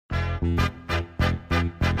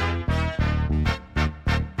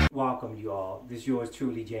Welcome, you all. This is yours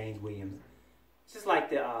truly, James Williams. Just like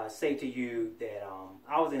to say to you that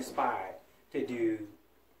I was inspired to do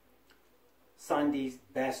Sunday's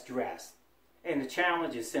Best Dress. And the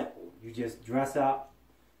challenge is simple. You just dress up,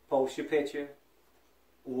 post your picture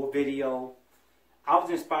or video. I was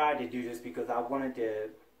inspired to do this because I wanted to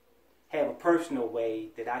have a personal way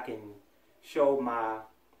that I can show my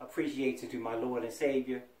appreciation to my Lord and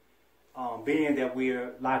Savior. Being that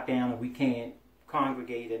we're locked down and we can't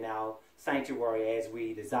congregate in our sanctuary as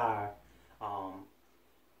we desire.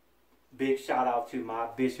 Big shout out to my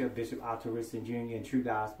bishop, Bishop Altaristan Jr. and True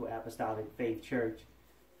Gospel Apostolic Faith Church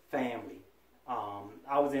family.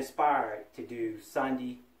 I was inspired to do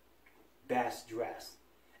Sunday Best Dress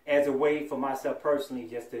as a way for myself personally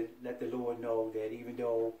just to let the Lord know that even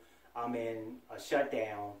though I'm in a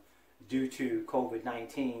shutdown due to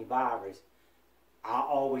COVID-19 virus, I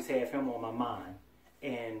always have him on my mind.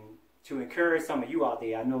 And to encourage some of you out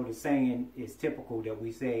there, I know the saying is typical that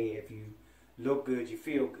we say, if you look good, you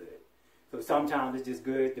feel good. So sometimes it's just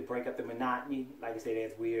good to break up the monotony. Like I said,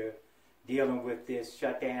 as we're dealing with this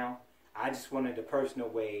shutdown, I just wanted a personal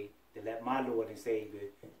way to let my Lord and Savior,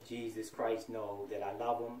 Jesus Christ, know that I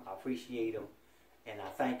love him, I appreciate him, and I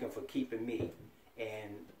thank him for keeping me.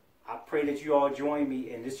 And I pray that you all join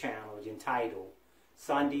me in this channel entitled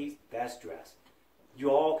Sunday's Best Dress. You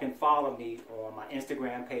all can follow me on my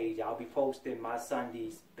Instagram page. I'll be posting my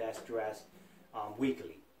Sunday's Best Dress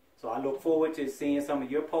weekly. So I look forward to seeing some of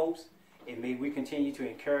your posts, and may we continue to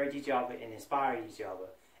encourage each other and inspire each other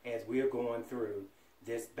as we're going through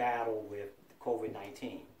this battle with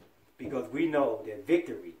COVID-19. Because we know that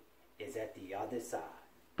victory is at the other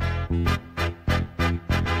side.